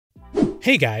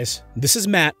Hey guys, this is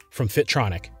Matt from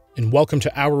Fittronic, and welcome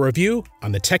to our review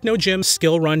on the TechnoGym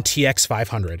SkillRun TX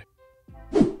 500.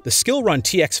 The SkillRun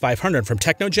TX 500 from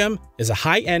TechnoGym is a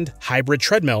high-end hybrid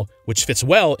treadmill which fits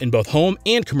well in both home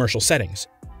and commercial settings,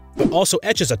 but also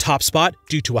etches a top spot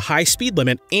due to a high speed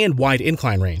limit and wide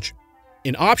incline range.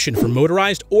 An option for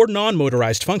motorized or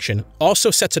non-motorized function also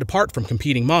sets it apart from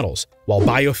competing models, while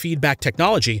biofeedback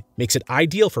technology makes it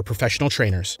ideal for professional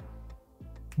trainers.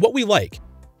 What we like: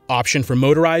 option for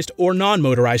motorized or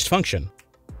non-motorized function,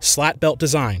 slat belt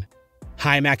design,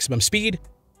 high maximum speed,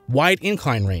 wide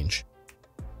incline range.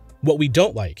 What we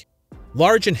don't like: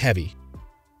 large and heavy.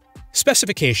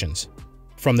 Specifications.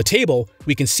 From the table,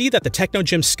 we can see that the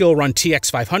TechnoGym SkillRun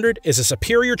TX 500 is a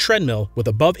superior treadmill with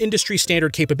above industry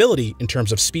standard capability in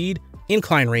terms of speed,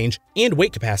 incline range, and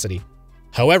weight capacity.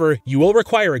 However, you will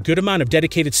require a good amount of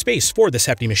dedicated space for this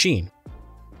hefty machine.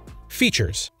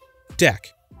 Features: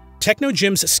 deck.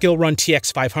 TechnoGym's SkillRun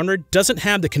TX 500 doesn't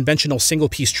have the conventional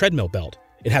single-piece treadmill belt.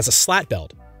 It has a slat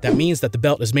belt. That means that the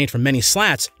belt is made from many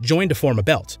slats joined to form a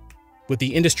belt. With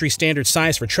the industry standard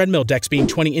size for treadmill decks being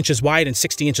 20 inches wide and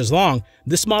 60 inches long,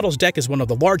 this model's deck is one of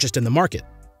the largest in the market.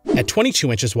 At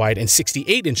 22 inches wide and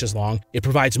 68 inches long, it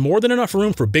provides more than enough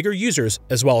room for bigger users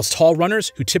as well as tall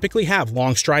runners who typically have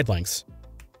long stride lengths.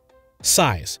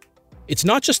 Size. It's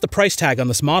not just the price tag on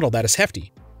this model that is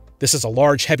hefty. This is a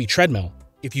large, heavy treadmill.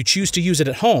 If you choose to use it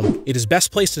at home, it is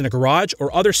best placed in a garage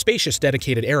or other spacious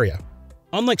dedicated area.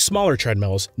 Unlike smaller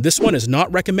treadmills, this one is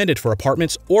not recommended for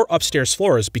apartments or upstairs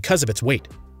floors because of its weight.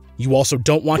 You also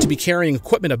don't want to be carrying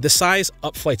equipment of this size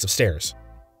up flights of stairs.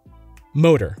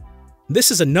 Motor.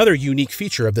 This is another unique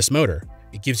feature of this motor.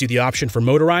 It gives you the option for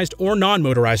motorized or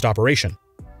non-motorized operation.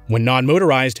 When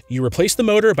non-motorized, you replace the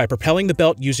motor by propelling the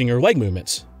belt using your leg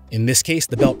movements. In this case,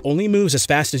 the belt only moves as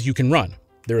fast as you can run.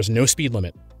 There is no speed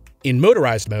limit. In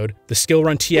motorized mode, the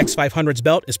SkillRun TX 500's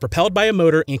belt is propelled by a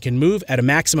motor and can move at a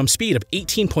maximum speed of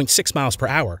 18.6 miles per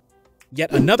hour.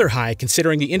 Yet another high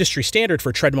considering the industry standard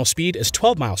for treadmill speed is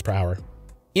 12 miles per hour.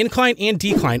 Incline and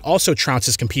decline also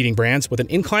trounces competing brands with an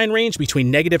incline range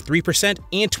between -3%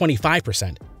 and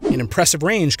 25%, an impressive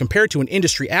range compared to an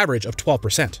industry average of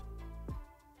 12%.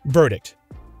 Verdict.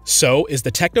 So is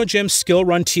the TechnoGym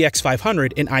SkillRun TX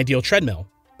 500 an ideal treadmill?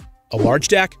 A large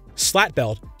deck, slat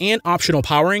belt, and optional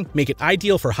powering make it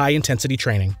ideal for high-intensity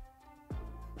training.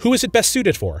 Who is it best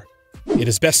suited for? It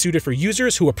is best suited for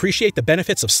users who appreciate the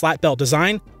benefits of slat belt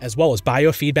design as well as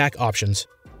biofeedback options.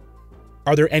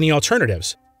 Are there any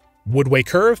alternatives? Woodway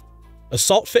Curve,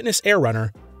 Assault Fitness Air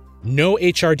Runner, no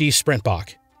HRD Sprint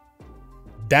Bach.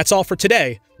 That's all for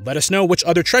today. Let us know which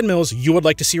other treadmills you would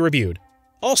like to see reviewed.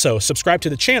 Also, subscribe to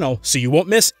the channel so you won't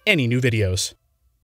miss any new videos.